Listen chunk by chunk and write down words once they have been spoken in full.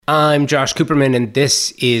I'm Josh Cooperman, and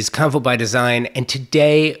this is Convo by Design. And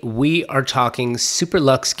today we are talking super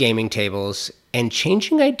luxe gaming tables and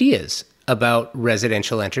changing ideas about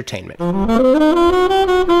residential entertainment.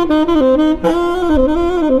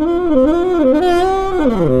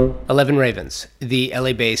 11 Ravens, the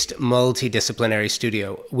LA-based multidisciplinary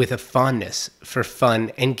studio with a fondness for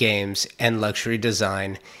fun and games and luxury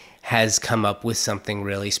design, has come up with something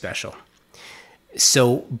really special.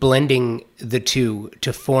 So blending the two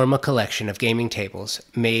to form a collection of gaming tables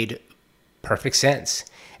made perfect sense,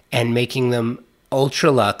 and making them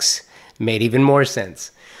ultra luxe made even more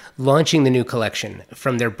sense. Launching the new collection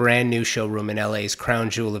from their brand new showroom in LA's crown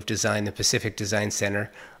jewel of design, the Pacific Design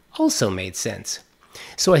Center, also made sense.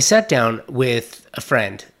 So I sat down with a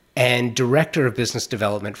friend and director of business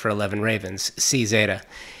development for 11 Ravens, C. Zeta.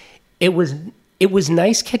 It was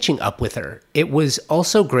nice catching up with her. It was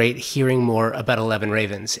also great hearing more about 11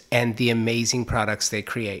 Ravens and the amazing products they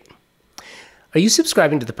create. Are you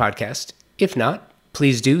subscribing to the podcast? If not,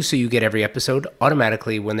 please do, so you get every episode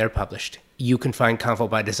automatically when they're published. You can find Convo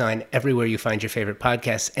by Design everywhere you find your favorite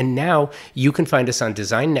podcasts. And now you can find us on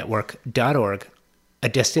designnetwork.org, a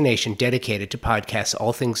destination dedicated to podcasts,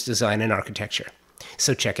 all things design and architecture.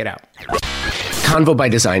 So check it out. Convo by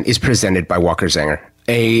Design is presented by Walker Zanger,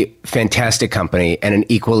 a fantastic company and an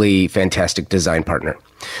equally fantastic design partner.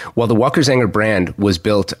 While the Walker Zanger brand was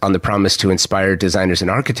built on the promise to inspire designers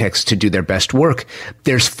and architects to do their best work,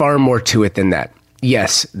 there's far more to it than that.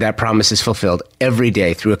 Yes, that promise is fulfilled every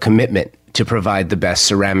day through a commitment to provide the best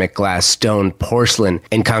ceramic, glass, stone, porcelain,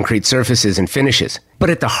 and concrete surfaces and finishes. But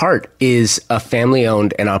at the heart is a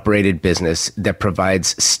family-owned and operated business that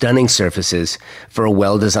provides stunning surfaces for a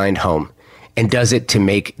well-designed home, and does it to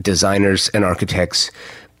make designers and architects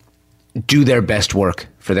do their best work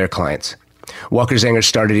for their clients. Walker Zanger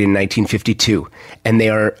started in 1952, and they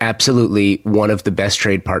are absolutely one of the best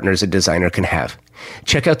trade partners a designer can have.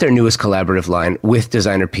 Check out their newest collaborative line with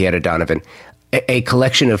designer Pieta Donovan, a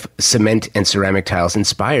collection of cement and ceramic tiles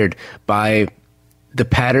inspired by the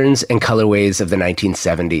patterns and colorways of the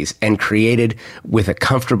 1970s and created with a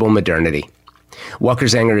comfortable modernity. Walker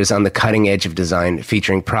Zanger is on the cutting edge of design,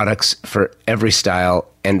 featuring products for every style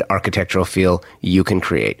and architectural feel you can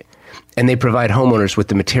create. And they provide homeowners with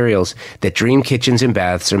the materials that dream kitchens and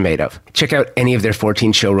baths are made of. Check out any of their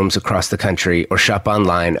 14 showrooms across the country or shop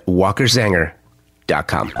online,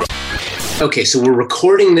 walkerzanger.com. Okay, so we're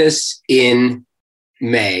recording this in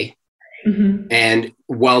May. Mm-hmm. And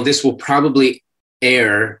while this will probably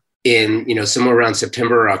air in, somewhere around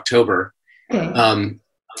September or October, okay.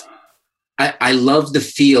 I love the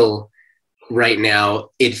feel right now.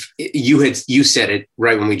 You said it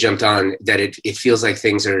right when we jumped on, that it feels like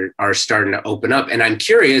things are starting to open up. And I'm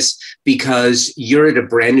curious, because you're at a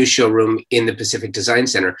brand new showroom in the Pacific Design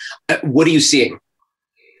Center. What are you seeing?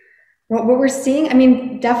 What we're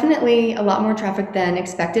seeing, definitely a lot more traffic than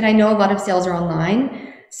expected. I know a lot of sales are online.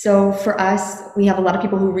 So for us, we have a lot of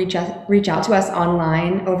people who reach out to us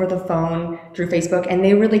online, over the phone, through Facebook, and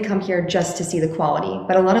they really come here just to see the quality.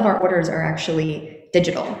 But a lot of our orders are actually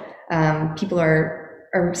digital. People are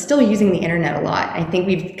still using the internet a lot. I think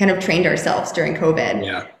we've kind of trained ourselves during COVID.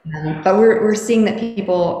 Yeah. But we're seeing that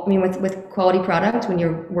people, with quality product, when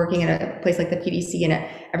you're working at a place like the PDC and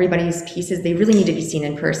everybody's pieces, they really need to be seen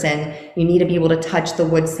in person. You need to be able to touch the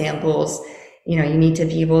wood samples. You need to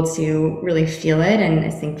be able to really feel it. And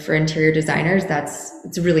I think for interior designers,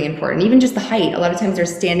 it's really important. Even just the height. A lot of times they're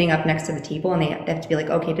standing up next to the table and they have to be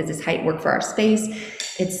like, okay, does this height work for our space?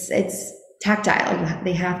 It's tactile.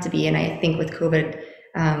 They have to be. And I think with COVID,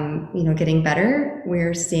 getting better,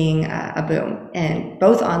 we're seeing a boom, and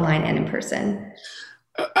both online and in person.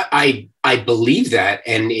 I believe that.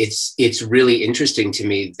 And it's really interesting to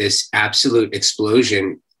me, this absolute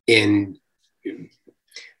explosion in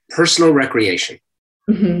personal recreation.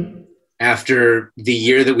 Mm-hmm. After the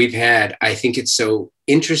year that we've had, I think it's so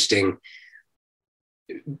interesting.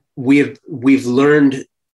 We've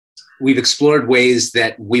explored ways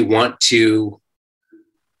that we want to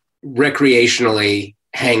recreationally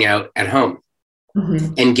hang out at home.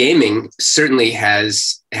 Mm-hmm. And gaming certainly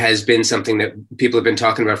has been something that people have been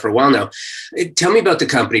talking about for a while now. Tell me about the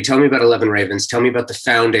company. Tell me about 11 Ravens. Tell me about the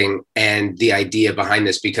founding and the idea behind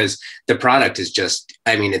this, because the product is just,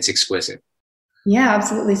 it's exquisite. Yeah,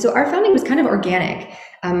 absolutely. So our founding was kind of organic.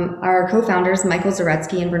 Our co-founders, Michael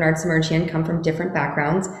Zaretsky and Bernard Samerchian, come from different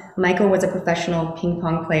backgrounds. Michael was a professional ping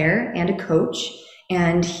pong player and a coach.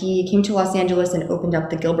 And he came to Los Angeles and opened up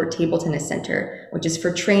the Gilbert Table Tennis Center, which is for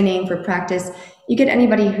training, for practice. You get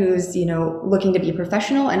anybody who's, looking to be a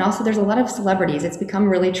professional. And also there's a lot of celebrities. It's become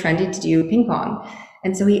really trendy to do ping pong.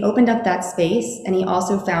 And so he opened up that space, and he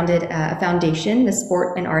also founded a foundation, the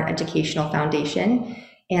Sport and Art Educational Foundation.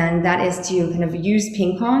 And that is to kind of use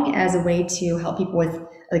ping pong as a way to help people with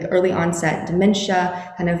like early onset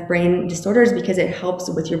dementia, kind of brain disorders, because it helps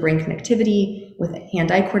with your brain connectivity, with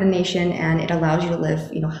hand-eye coordination, and it allows you to live,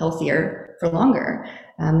 healthier for longer.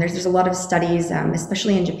 There's a lot of studies,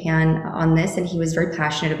 especially in Japan, on this, and he was very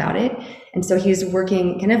passionate about it. And so he was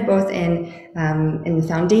working kind of both in the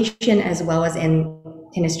foundation as well as in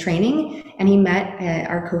tennis training. And he met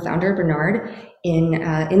our co-founder Bernard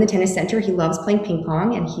in the tennis center. He loves playing ping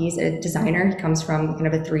pong, and he's a designer. He comes from kind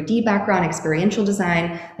of a 3D background, experiential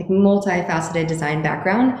design, like multifaceted design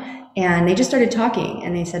background. And they just started talking,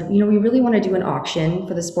 and they said, we really want to do an auction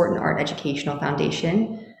for the Sport and Art Educational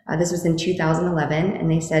Foundation. This was in 2011,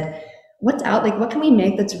 and they said, what's out? Like, what can we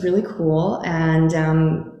make that's really cool and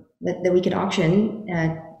that we could auction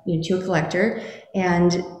to a collector?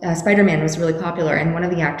 And Spider-Man was really popular, and one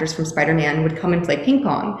of the actors from Spider-Man would come and play ping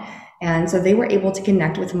pong. And so they were able to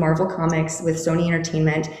connect with Marvel Comics, with Sony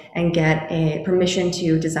Entertainment, and get a permission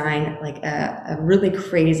to design like a really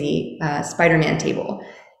crazy Spider-Man table.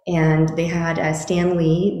 And they had Stan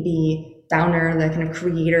Lee, the founder, the kind of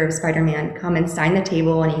creator of Spider-Man, come and sign the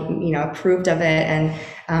table, and he approved of it. And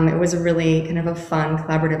it was a really kind of a fun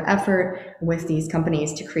collaborative effort with these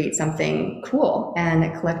companies to create something cool. And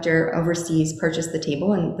a collector overseas purchased the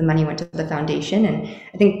table, and the money went to the foundation. And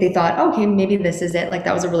I think they thought, okay, maybe this is it. Like,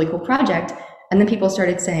 that was a really cool project. And then people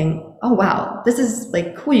started saying, oh, wow, this is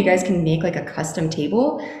like cool. You guys can make like a custom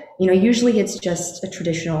table. Usually it's just a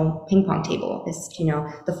traditional ping pong table. It's,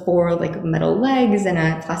 the 4 like metal legs and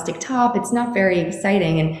a plastic top. It's not very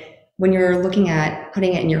exciting. And when you're looking at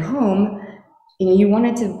putting it in your home, you want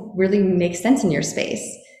it to really make sense in your space.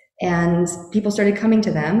 And people started coming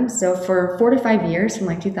to them. So for 4 to 5 years, from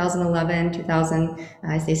like 2011,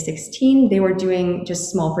 2016, they were doing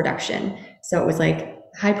just small production. So it was like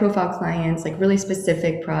high profile clients, like really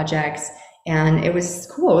specific projects. And it was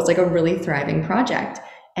cool. It was like a really thriving project.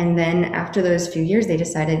 And then after those few years, they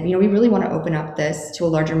decided, we really want to open up this to a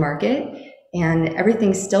larger market. And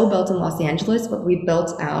everything's still built in Los Angeles, but we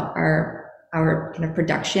built out our kind of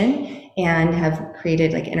production and have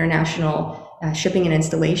created like international shipping and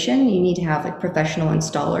installation. You need to have like professional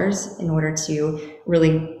installers in order to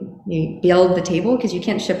really build the table, because you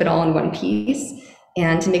can't ship it all in one piece.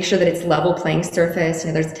 And to make sure that it's level playing surface,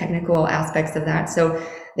 there's technical aspects of that. So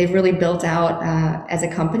they've really built out as a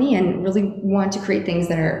company, and really want to create things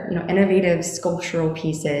that are innovative sculptural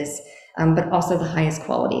pieces, but also the highest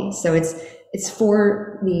quality. So it's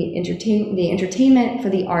for the entertainment, for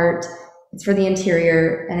the art, it's for the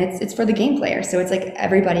interior, and it's for the game player. So it's like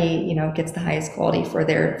everybody gets the highest quality for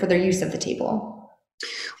their use of the table.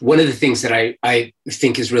 One of the things that I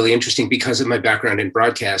think is really interesting, because of my background in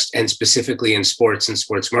broadcast and specifically in sports and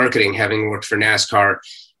sports marketing, having worked for NASCAR,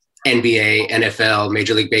 NBA, NFL,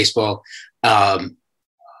 Major League Baseball, I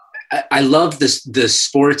love the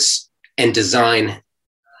sports and design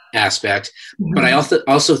aspect, but I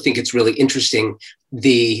also think it's really interesting,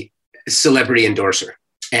 the celebrity endorser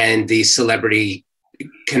and the celebrity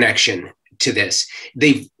connection to this.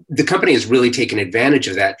 The company has really taken advantage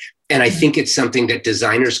of that. And I think it's something that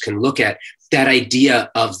designers can look at, that idea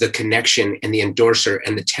of the connection and the endorser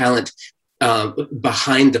and the talent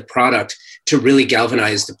behind the product to really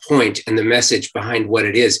galvanize the point and the message behind what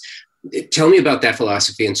it is. Tell me about that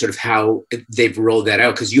philosophy and sort of how they've rolled that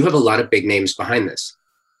out, because you have a lot of big names behind this.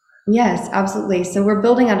 Yes, absolutely. So we're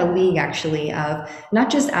building out a league, actually, of not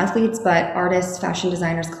just athletes, but artists, fashion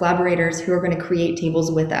designers, collaborators who are going to create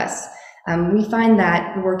tables with us. We find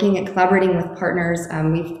that working and collaborating with partners,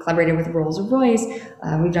 we've collaborated with Rolls-Royce,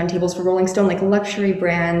 we've done tables for Rolling Stone, like luxury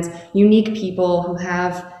brands, unique people who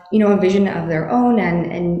have a vision of their own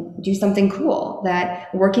and do something cool,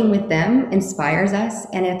 that working with them inspires us.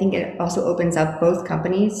 And I think it also opens up both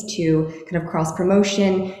companies to kind of cross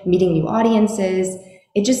promotion, meeting new audiences.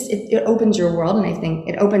 It opens your world, and I think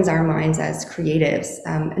it opens our minds as creatives.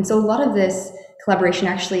 And so a lot of this collaboration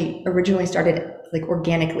actually originally started like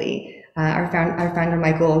organically. Our founder,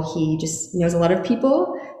 Michael, he just knows a lot of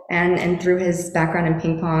people, and through his background in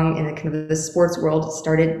ping pong in the kind of the sports world,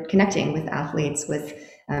 started connecting with athletes, with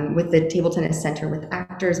the table tennis center, with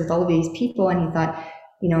actors, with all of these people. And he thought,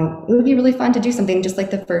 it would be really fun to do something just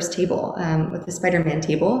like the first table, with the Spider-Man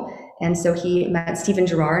table. And so he met Steven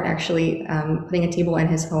Gerrard, actually putting a table in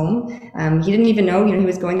his home. He didn't even know, he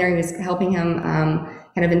was going there. He was helping him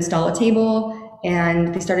kind of install a table.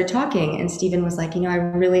 And they started talking, and Steven was like, I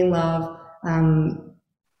really love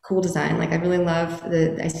cool design. Like, I really love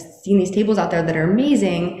I've seen these tables out there that are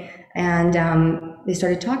amazing. And they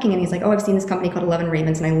started talking, and he's like, oh, I've seen this company called 11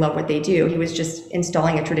 Ravens and I love what they do. He was just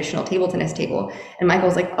installing a traditional table tennis table. And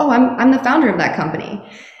Michael's like, oh, I'm the founder of that company.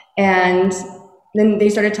 And then they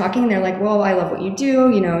started talking, and they're like, well, I love what you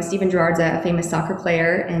do. Steven Gerrard's a famous soccer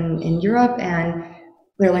player in Europe. And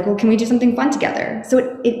they're like, well, can we do something fun together?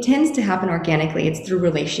 So it tends to happen organically. It's through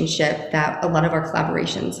relationship that a lot of our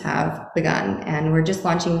collaborations have begun. And we're just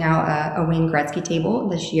launching now a Wayne Gretzky table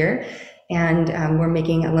this year. And we're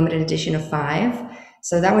making a limited edition of 5.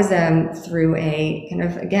 So that was through a kind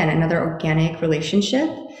of, again, another organic relationship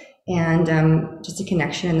and just a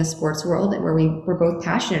connection in the sports world where we were both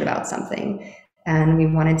passionate about something. And we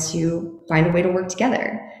wanted to find a way to work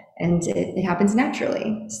together. And it happens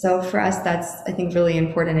naturally. So for us, that's, I think, really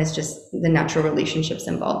important, is just the natural relationships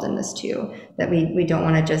involved in this too, that we don't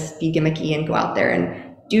want to just be gimmicky and go out there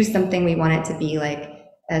and do something. We want it to be like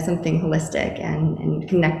something holistic and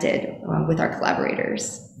connected with our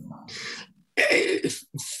collaborators.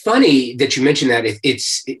 Funny that you mentioned that.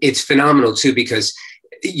 It's phenomenal too, because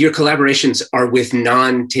your collaborations are with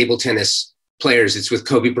non-table tennis players. It's with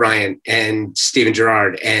Kobe Bryant and Steven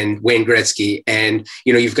Gerrard and Wayne Gretzky, and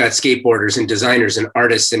you've got skateboarders and designers and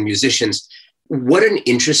artists and musicians. What an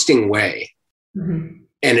interesting way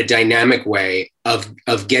and a dynamic way of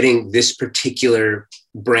getting this particular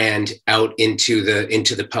brand out into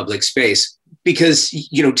the public space. Because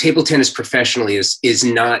table tennis professionally is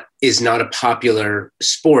not a popular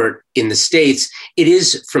sport in the States. It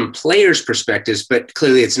is from players' perspectives, but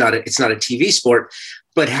clearly it's not a TV sport.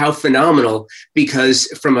 But how phenomenal, because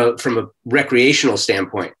from a recreational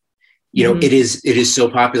standpoint, it is so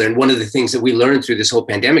popular. And one of the things that we learned through this whole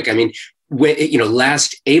pandemic, I mean, when,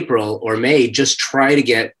 last April or May, just try to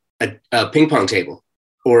get a ping pong table,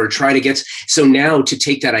 or try to get. So now to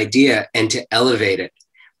take that idea and to elevate it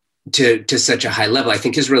to such a high level, I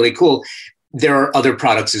think is really cool. There are other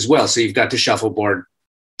products as well. So you've got the shuffleboard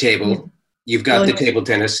table, you've got the table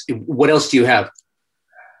tennis. What else do you have?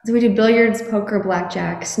 So we do billiards, poker,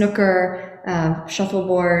 blackjack, snooker,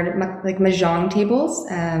 shuffleboard, like mahjong tables.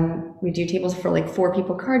 We do tables for like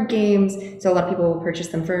 4-people card games. So a lot of people will purchase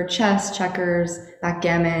them for chess, checkers,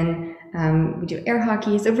 backgammon. We do air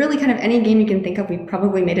hockey. So really kind of any game you can think of, we've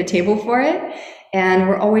probably made a table for it. And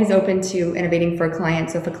we're always open to innovating for a client.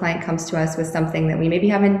 So if a client comes to us with something that we maybe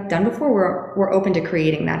haven't done before, we're open to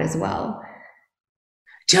creating that as well.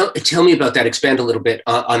 Tell me about that. Expand a little bit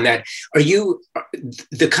on that. Are you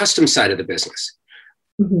the custom side of the business?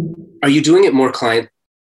 Are you doing it more client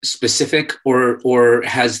specific, or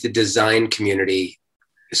has the design community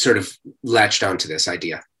sort of latched onto this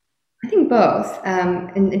idea? I think both,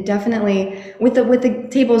 and definitely with the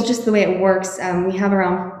tables, just the way it works. We have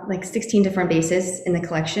around like 16 different bases in the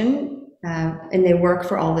collection. And they work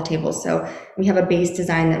for all the tables. So we have a base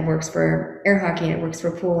design that works for air hockey and it works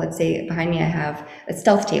for pool. Let's say behind me I have a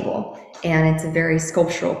stealth table, and it's a very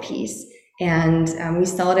sculptural piece. And we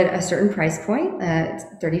sell it at a certain price point,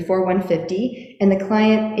 $34,150. And the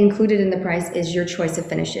client included in the price is your choice of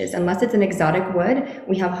finishes. Unless it's an exotic wood,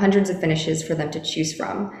 we have hundreds of finishes for them to choose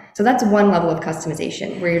from. So that's one level of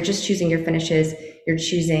customization, where you're just choosing your finishes. You're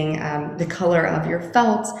choosing the color of your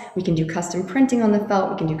felt. We can do custom printing on the felt.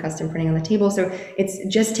 We can do custom printing on the table. So it's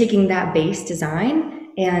just taking that base design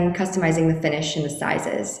and customizing the finish and the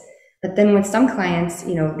sizes. But then with some clients,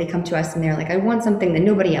 they come to us and they're like, I want something that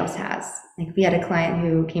nobody else has. Like we had a client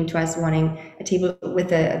who came to us wanting a table with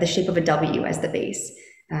the shape of a W as the base.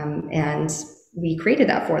 And we created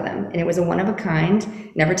that for them. And it was a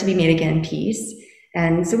one-of-a-kind, never to be made again piece.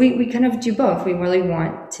 And so we kind of do both. We really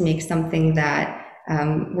want to make something that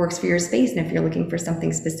works for your space. And if you're looking for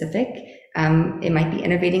something specific, it might be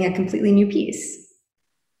innovating a completely new piece.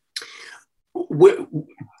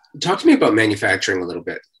 Talk to me about manufacturing a little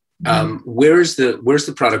bit. Where's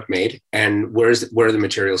the product made, and where are the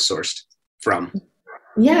materials sourced from?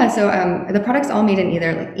 Yeah, so the product's all made in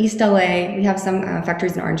either like East LA. We have some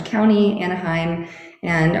factories in Orange County, Anaheim,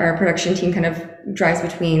 and our production team kind of drives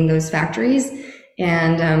between those factories.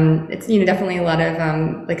 And it's definitely a lot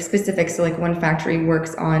of like specifics. So like one factory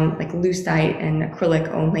works on like lucite and acrylic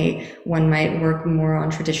only. One might work more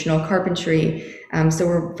on traditional carpentry. So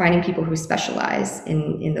we're finding people who specialize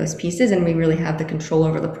in those pieces, and we really have the control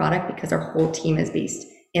over the product because our whole team is based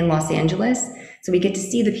in Los Angeles. So we get to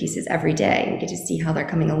see the pieces every day. We get to see how they're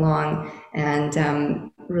coming along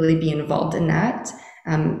and really be involved in that.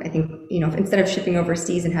 I think, instead of shipping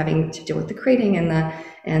overseas and having to deal with the crating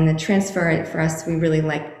and the transfer, for us, we really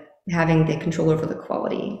like having the control over the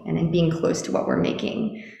quality and being close to what we're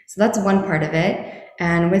making. So that's one part of it.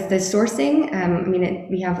 And with the sourcing,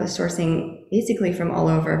 we have the sourcing basically from all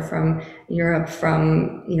over, from Europe,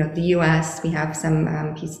 from the US. We have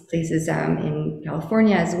some places in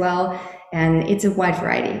California as well, and it's a wide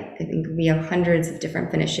variety. I think we have hundreds of different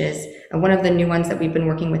finishes. And one of the new ones that we've been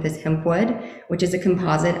working with is hempwood, which is a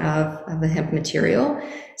composite of the hemp material.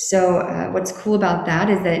 So what's cool about that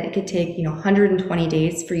is that it could take 120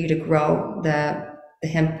 days for you to grow the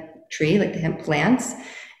hemp tree, like the hemp plants.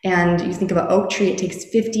 And you think about oak tree, it takes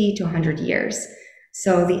 50 to 100 years.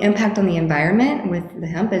 So the impact on the environment with the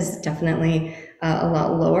hemp is definitely a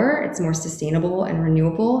lot lower. It's more sustainable and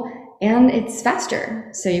renewable, and it's faster.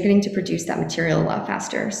 So you're getting to produce that material a lot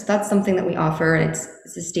faster. So that's something that we offer, and it's a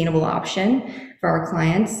sustainable option for our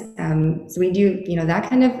clients. So we do, that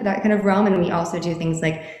kind of realm, and we also do things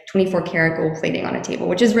like 24 karat gold plating on a table,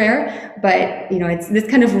 which is rare, but it's this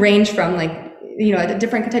kind of range from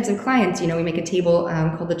different types of clients. We make a table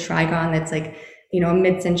called the Trigon that's like, a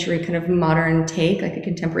mid-century kind of modern take, like a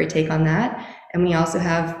contemporary take on that. And we also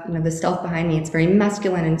have, the stealth behind me. It's very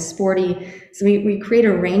masculine and sporty. So we create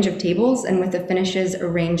a range of tables, and with the finishes, a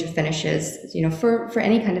range of finishes, for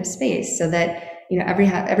any kind of space, so that,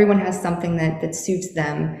 everyone has something that suits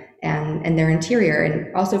them and their interior,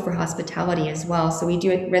 and also for hospitality as well. So we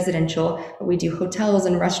do it residential, but we do hotels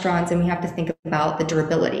and restaurants, and we have to think about the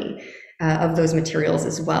durability of those materials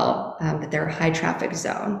as well, that they're a high traffic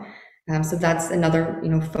zone. So that's another,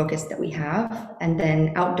 focus that we have. And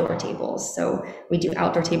then outdoor tables. So we do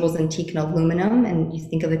outdoor tables in teak and aluminum. And you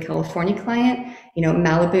think of the California client,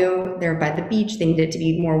 Malibu, they're by the beach. They need it to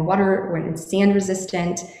be more water and sand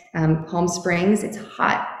resistant. Palm Springs, it's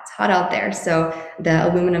hot. It's hot out there. So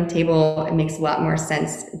the aluminum table, it makes a lot more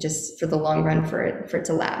sense just for the long run for it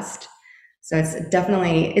to last. So it's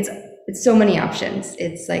definitely, it's so many options.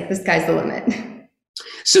 It's like the sky's the limit.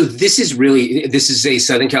 So this is a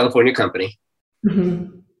Southern California company.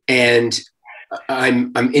 Mm-hmm. And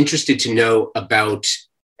I'm interested to know about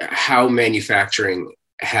how manufacturing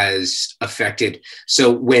has affected.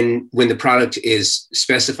 So when the product is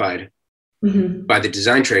specified mm-hmm. by the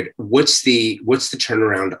design trade, what's the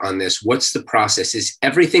turnaround on this? What's the process? Is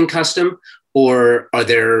everything custom, or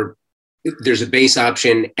there's a base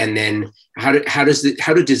option, and then how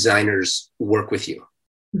do designers work with you?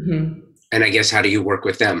 Mm-hmm. And I guess, how do you work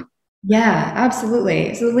with them? Yeah,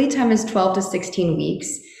 absolutely. So the lead time is 12 to 16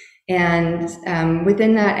 weeks. And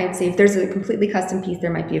within that, I'd say if there's a completely custom piece,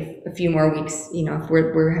 there might be a few more weeks, if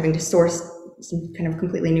we're having to source some kind of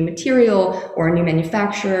completely new material or a new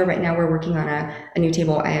manufacturer. Right now we're working on a new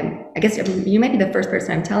table. I guess you might be the first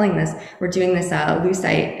person I'm telling this. We're doing this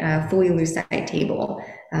lucite, fully lucite table,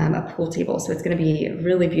 a pool table. So it's going to be a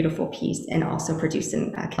really beautiful piece, and also produced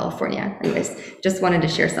in California. Anyways, just wanted to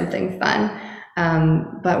share something fun.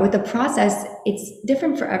 But with the process, it's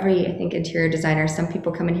different for every, I think, interior designer. Some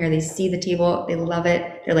people come in here, they see the table, they love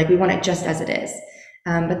it. They're like, we want it just as it is.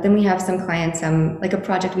 But then we have some clients, like a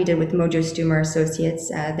project we did with Mojo Stumer Associates.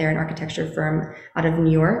 They're an architecture firm out of New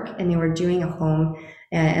York, and they were doing a home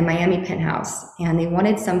a Miami penthouse, and they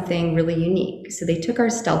wanted something really unique. So they took our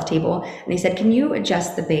stealth table and they said, can you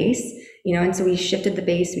adjust the base? And so we shifted the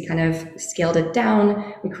base, we kind of scaled it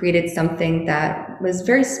down. We created something that was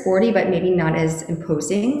very sporty, but maybe not as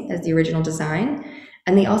imposing as the original design.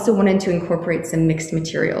 And they also wanted to incorporate some mixed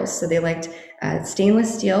materials. So they liked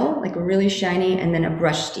stainless steel, like really shiny, and then a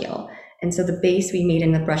brushed steel. And so the base we made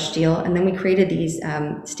in the brushed steel, and then we created these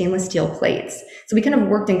stainless steel plates. So we kind of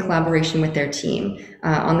worked in collaboration with their team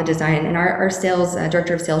on the design. And our sales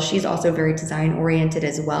director of sales, she's also very design oriented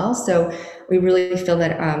as well. So we really feel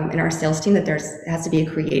that in our sales team that has to be a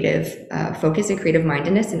creative focus, a creative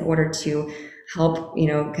mindedness in order to help,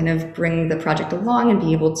 kind of bring the project along and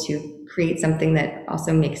be able to create something that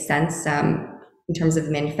also makes sense. In terms of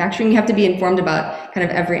the manufacturing, you have to be informed about kind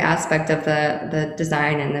of every aspect of the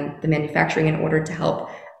design and the manufacturing in order to help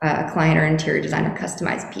a client or interior designer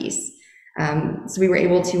customize a piece. So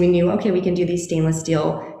we knew, okay, we can do these stainless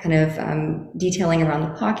steel kind of detailing around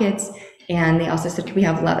the pockets. And they also said, can we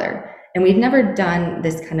have leather? And we'd never done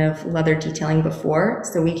this kind of leather detailing before.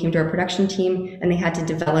 So we came to our production team and they had to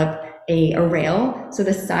develop a rail. So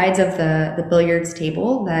the sides of the billiards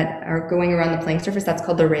table that are going around the playing surface, that's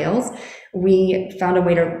called the rails. We found a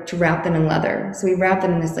way to wrap them in leather. So we wrapped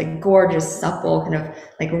them in this like gorgeous, supple, kind of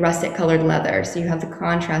like russet colored leather. So you have the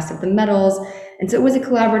contrast of the metals. And so it was a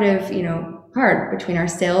collaborative, part between our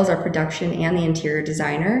sales, our production, and the interior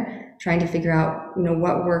designer, trying to figure out,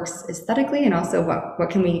 what works aesthetically, and also what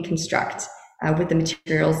can we construct with the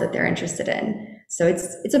materials that they're interested in. So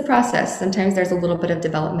it's a process. Sometimes there's a little bit of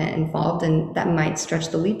development involved, and that might stretch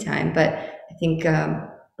the lead time. But I think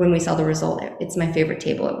when we saw the result, it's my favorite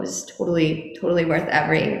table. It was totally worth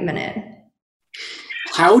every minute.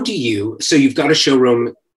 How do you? So you've got a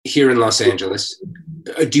showroom here in Los Angeles.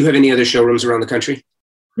 Do you have any other showrooms around the country?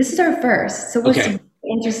 This is our first. So what's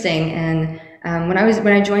interesting, and when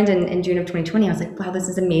I joined in June of 2020, I was like, wow, this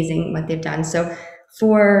is amazing what they've done. So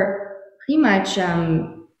for pretty much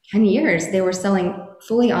 10 years, they were selling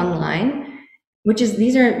fully online,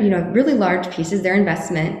 these are, really large pieces. They're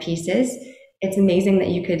investment pieces. It's amazing that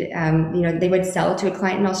you could, they would sell it to a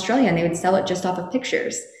client in Australia and they would sell it just off of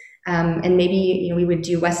pictures. And maybe, we would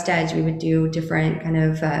do West Edge, we would do different kind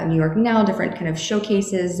of New York Now, different kind of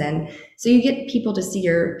showcases. And so you get people to see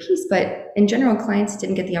your piece, but in general, clients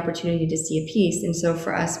didn't get the opportunity to see a piece. And so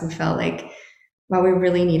for us, we felt like, well, we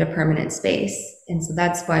really need a permanent space. And so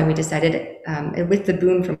that's why we decided, with the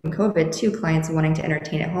boom from COVID too, clients wanting to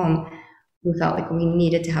entertain at home, we felt like we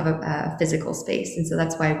needed to have a physical space. And so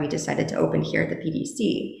that's why we decided to open here at the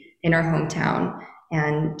PDC in our hometown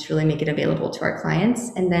and to really make it available to our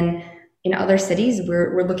clients. And then in other cities,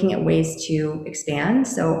 we're looking at ways to expand.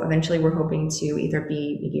 So eventually we're hoping to either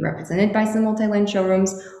be maybe represented by some multi-line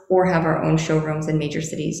showrooms or have our own showrooms in major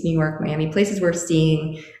cities, New York, Miami, places we're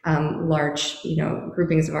seeing large,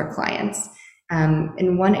 groupings of our clients.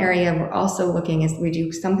 In one area, we're also looking is we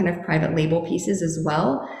do some kind of private label pieces as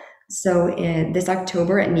well. So in this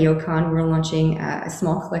October at NeoCon, we're launching a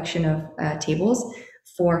small collection of tables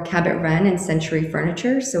for Cabot Wren and Century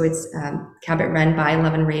Furniture. So it's Cabot Wren by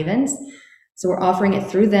 11 Ravens. So we're offering it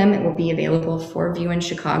through them. It will be available for view in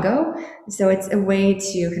Chicago. So it's a way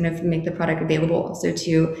to kind of make the product available also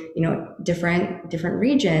to, different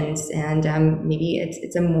regions. And maybe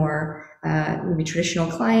it's a more maybe traditional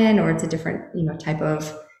client, or it's a different, type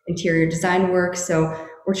of interior design work. So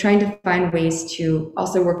we're trying to find ways to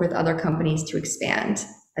also work with other companies to expand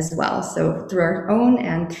as well. So through our own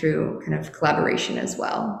and through kind of collaboration as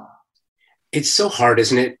well. It's so hard,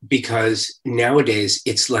 isn't it? Because nowadays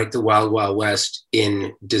it's like the wild, wild west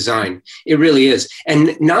in design. It really is.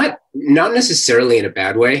 And not necessarily in a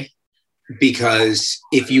bad way, because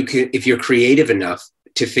if you're creative enough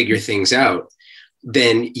to figure things out,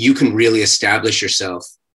 then you can really establish yourself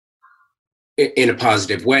in a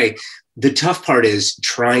positive way. The tough part is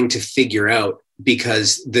trying to figure out,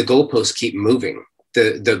 because the goalposts keep moving.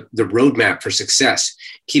 The roadmap for success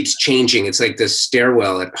keeps changing. It's like the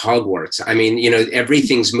stairwell at Hogwarts. I mean,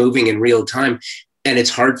 everything's moving in real time, and it's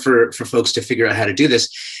hard for folks to figure out how to do this.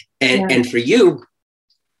 And for you,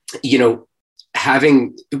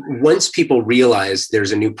 once people realize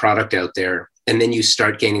there's a new product out there, and then you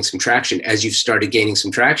start gaining some traction, as you've started gaining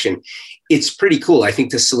some traction, it's pretty cool. I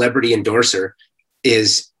think the celebrity endorser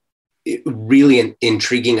is really an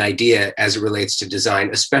intriguing idea as it relates to design,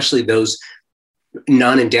 especially those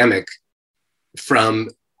non-endemic from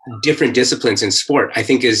different disciplines in sport. I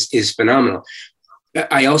think is phenomenal.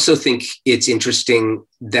 I also think it's interesting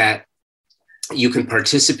that you can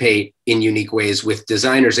participate in unique ways with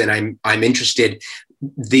designers, and I'm interested.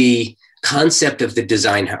 The concept of the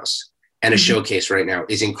design house and a showcase right now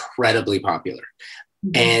is incredibly popular,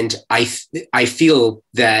 and I feel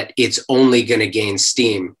that it's only going to gain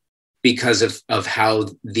steam because of how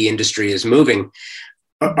the industry is moving.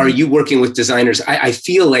 Are you working with designers? I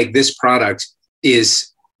feel like this product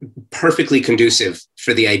is perfectly conducive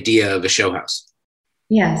for the idea of a show house.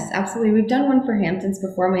 Yes, absolutely. We've done one for Hamptons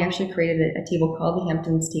before, and we actually created a table called the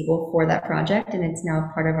Hamptons table for that project, and it's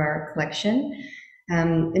now part of our collection.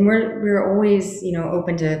 And we're always,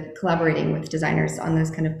 open to collaborating with designers on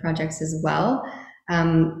those kind of projects as well.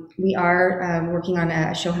 We are working on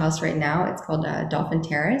a show house right now. It's called Dolphin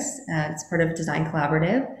Terrace. It's part of Design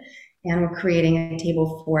Collaborative. And we're creating a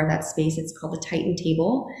table for that space. It's called the Titan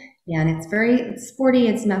table. And it's sporty,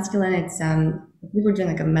 it's masculine. We were doing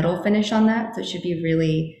like a metal finish on that. So it should be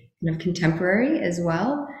really kind of contemporary as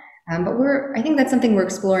well. But I think that's something we're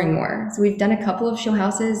exploring more. So we've done a couple of show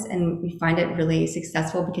houses and we find it really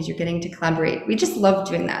successful because you're getting to collaborate. We just love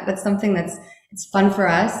doing that. That's something it's fun for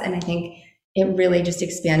us. And I think it really just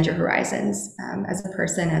expands your horizons as a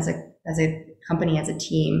person, as a company, as a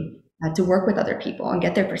team. To work with other people and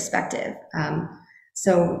get their perspective.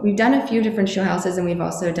 So we've done a few different show houses, and we've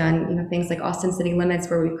also done things like Austin City Limits,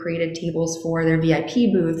 where we created tables for their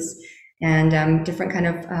VIP booths, and different kind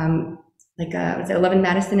of like 11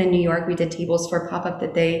 Madison in New York. We did tables for a pop-up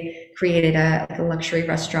that they created a luxury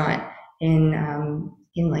restaurant in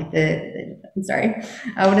like I'm sorry,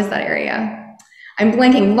 what is that area? I'm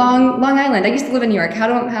blanking. Long Island. I used to live in New York. How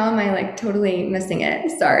am I like totally missing it?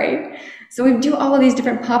 Sorry. So we do all of these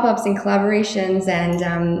different pop-ups and collaborations, and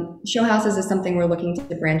show houses is something we're looking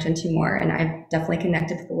to branch into more. And I've definitely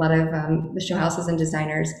connected with a lot of the show houses and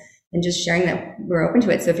designers, and just sharing that we're open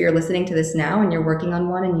to it. So if you're listening to this now and you're working on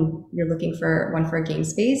one and you're looking for one for a game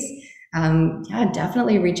space, yeah,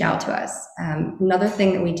 definitely reach out to us. Another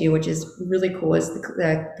thing that we do, which is really cool, is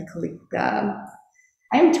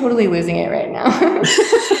I'm totally losing it right now.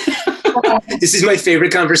 This is my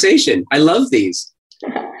favorite conversation. I love these.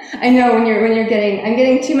 I know I'm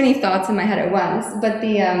getting too many thoughts in my head at once, but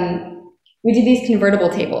we do these convertible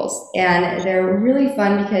tables, and they're really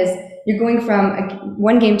fun because you're going from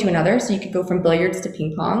one game to another. So you could go from billiards to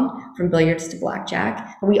ping pong, from billiards to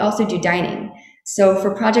blackjack, but we also do dining. So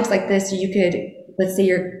for projects like this, you could, let's say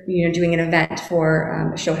you're doing an event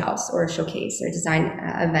for a show house or a showcase or a design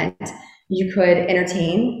event. You could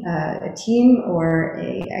entertain a team or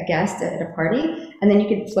a guest at a party, and then you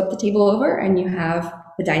could flip the table over and you have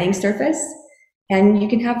the dining surface, and you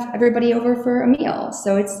can have everybody over for a meal.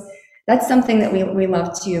 So that's something that we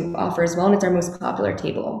love to offer as well, and it's our most popular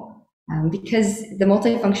table because the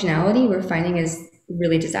multifunctionality we're finding is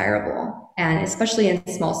really desirable, and especially in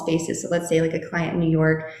small spaces. So let's say like a client in New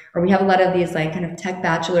York, or we have a lot of these like kind of tech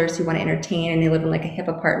bachelors who want to entertain and they live in like a hip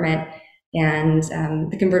apartment, and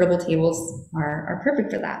the convertible tables are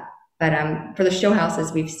perfect for that. But for the show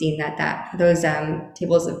houses, we've seen that those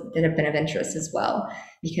tables that have been of interest as well,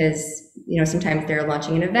 because sometimes they're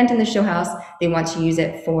launching an event in the show house, they want to use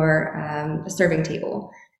it for a serving table,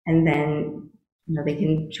 and then they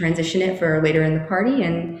can transition it for later in the party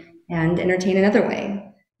and entertain another way.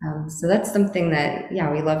 So that's something that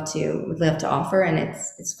we'd love to offer, and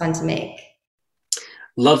it's fun to make.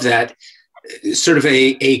 Love that. Sort of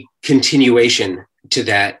a continuation to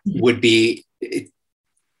that would be,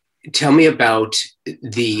 tell me about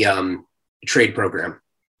the trade program.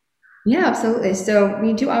 Yeah, absolutely. So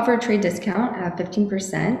we do offer a trade discount at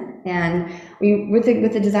 15%, and with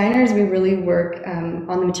the designers, we really work on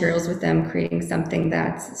the materials with them, creating something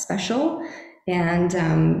that's special, and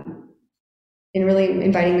really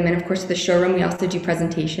inviting them in, of course, to the showroom. We also do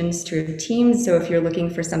presentations to teams. So if you're looking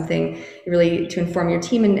for something really to inform your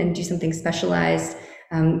team and do something specialized,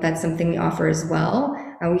 that's something we offer as well.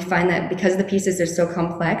 We find that because the pieces are so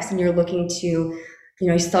complex and you're looking to,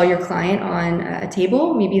 sell your client on a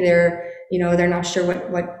table, maybe they're not sure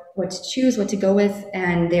what to choose, what to go with,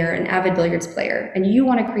 and they're an avid billiards player, and you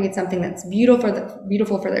want to create something that's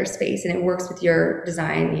beautiful for their space, and it works with your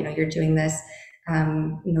design. You're doing this, like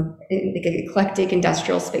an eclectic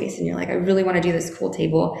industrial space, and you're like, I really want to do this cool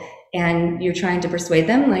table, and you're trying to persuade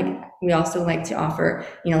them. Like, we also like to offer,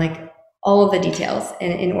 like all of the details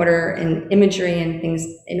and imagery and things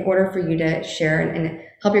in order for you to share and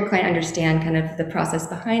help your client understand kind of the process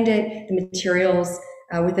behind it, the materials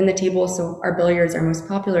within the table. So our billiards, our most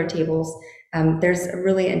popular tables, there's a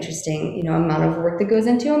really interesting, amount of work that goes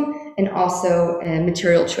into them, and also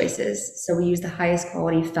material choices. So we use the highest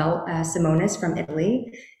quality felt Simonis from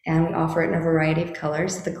Italy, and we offer it in a variety of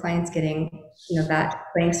colors. So the client's getting, that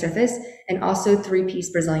playing surface, and also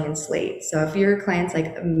 3-piece Brazilian slate. So if your client's like,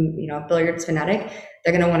 a billiards fanatic,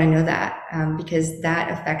 they're going to want to know that because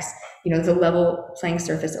that affects, the level playing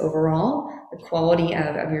surface overall, the quality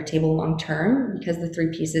of your table long term, because the 3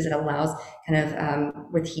 pieces, it allows kind of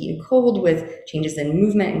with heat and cold, with changes in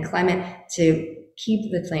movement and climate, to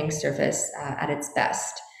keep the playing surface at its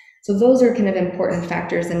best. So those are kind of important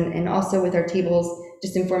factors. And also with our tables,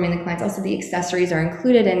 just informing the clients, also the accessories are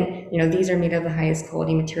included, and these are made of the highest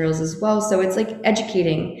quality materials as well. So it's like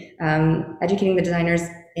educating the designers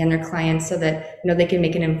and their clients so that they can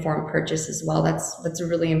make an informed purchase as well. That's a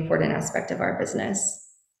really important aspect of our business.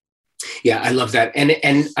 Yeah, I love that,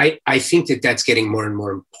 and I think that's getting more and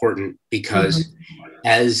more important, because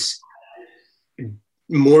as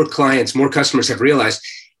more clients, more customers have realized,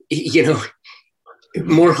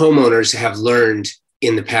 more homeowners have learned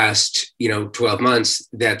in the past 12 months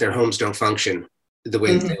that their homes don't function the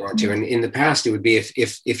way that they want to. And in the past, it would be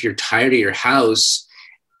if you're tired of your house,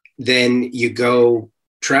 then you go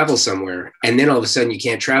travel somewhere, and then all of a sudden you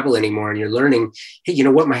can't travel anymore, and you're learning, hey, you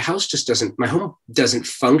know what, my home doesn't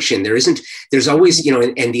function. There's always,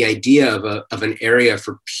 and the idea of an area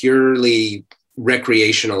for purely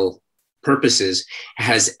recreational purposes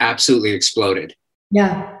has absolutely exploded.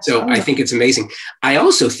 Yeah. So I think it's amazing. I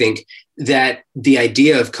also think that the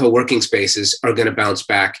idea of co-working spaces are going to bounce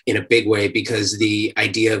back in a big way, because the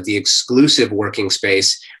idea of the exclusive working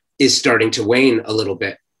space is starting to wane a little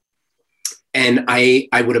bit. And I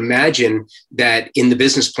would imagine that in the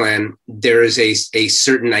business plan, there is a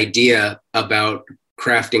certain idea about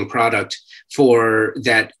crafting product for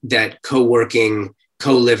that co-working,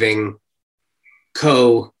 co-living,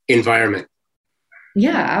 environment.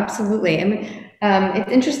 Yeah, absolutely. I mean,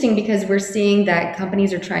 it's interesting because we're seeing that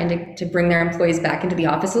companies are trying to bring their employees back into the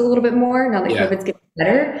office a little bit more now that Yeah. COVID's getting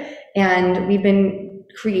better. And we've been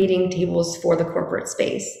creating tables for the corporate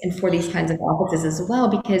space and for these kinds of offices as well,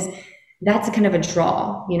 because that's a kind of a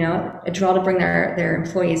draw, a draw to bring their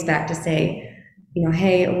employees back to say,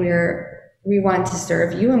 hey, we want to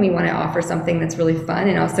serve you and we want to offer something that's really fun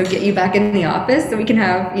and also get you back in the office so we can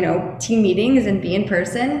have, team meetings and be in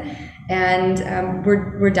person. And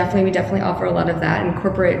we definitely offer a lot of that in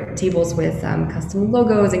corporate tables with custom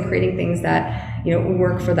logos and creating things that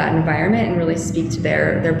work for that environment and really speak to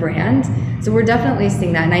their brand. So we're definitely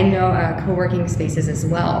seeing that, and I know co-working spaces as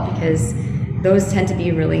well, because those tend to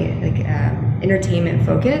be really like entertainment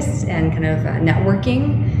focused and kind of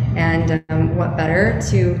networking. And what better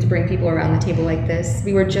to bring people around the table like this?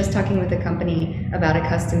 We were just talking with a company about a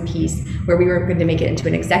custom piece where we were going to make it into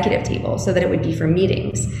an executive table so that it would be for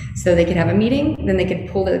meetings. So they could have a meeting, then they could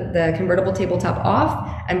pull the convertible tabletop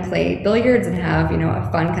off and play billiards and have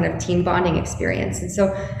a fun kind of team bonding experience. And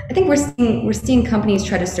so I think we're seeing companies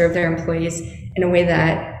try to serve their employees in a way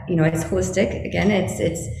that it's holistic. Again,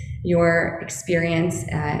 it's your experience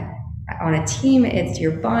on a team, it's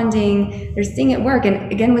your bonding, they're seeing it work.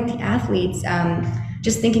 And again, with the athletes,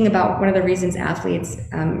 just thinking about one of the reasons athletes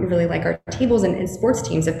really like our tables and sports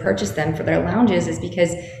teams have purchased them for their lounges is because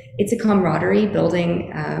it's a camaraderie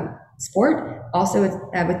building sport. Also, with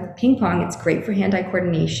ping pong, it's great for hand-eye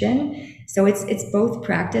coordination. So it's both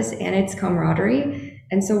practice and it's camaraderie.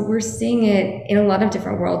 And so we're seeing it in a lot of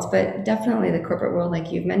different worlds, but definitely the corporate world,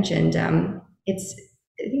 like you've mentioned, it's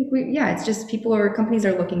just companies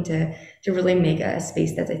are looking to really make a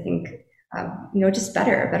space that's, I think, just a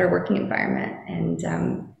better working environment.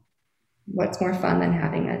 And what's more fun than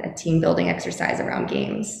having a team building exercise around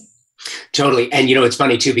games? Totally. And it's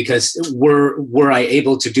funny too, because were I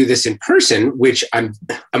able to do this in person, which I'm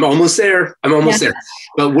almost there. There.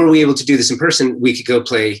 But were we able to do this in person, we could go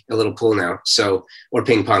play a little pool now. Or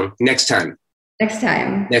ping pong next time.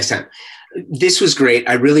 This was great.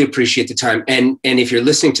 I really appreciate the time. And if you're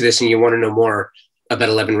listening to this and you want to know more about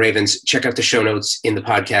 11 Ravens, check out the show notes in the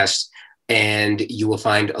podcast and you will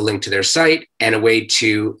find a link to their site and a way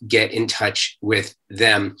to get in touch with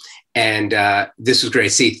them. And this was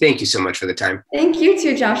great. C, thank you so much for the time. Thank you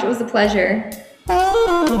too, Josh. It was a pleasure.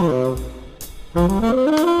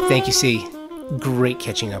 Thank you, C. Great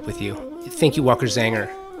catching up with you. Thank you, Walker Zanger,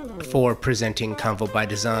 for presenting Convo by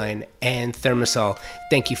Design, and Thermosol,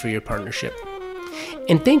 thank you for your partnership.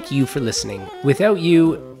 And thank you for listening. Without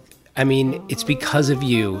you, it's because of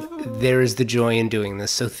you, there is the joy in doing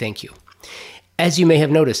this, so thank you. As you may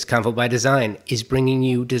have noticed, Convo by Design is bringing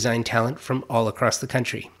you design talent from all across the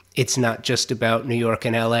country. It's not just about New York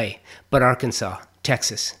and LA, but Arkansas,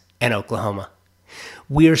 Texas, and Oklahoma.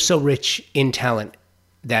 We are so rich in talent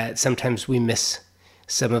that sometimes we miss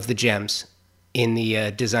some of the gems in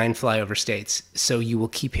the design flyover states, so you will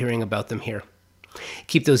keep hearing about them here.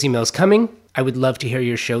 Keep those emails coming. I would love to hear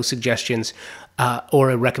your show suggestions or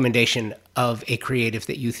a recommendation of a creative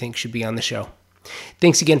that you think should be on the show.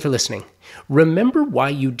 Thanks again for listening. Remember why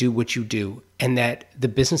you do what you do, and that the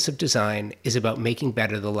business of design is about making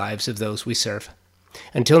better the lives of those we serve.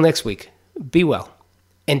 Until next week, be well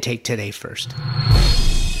and take today first.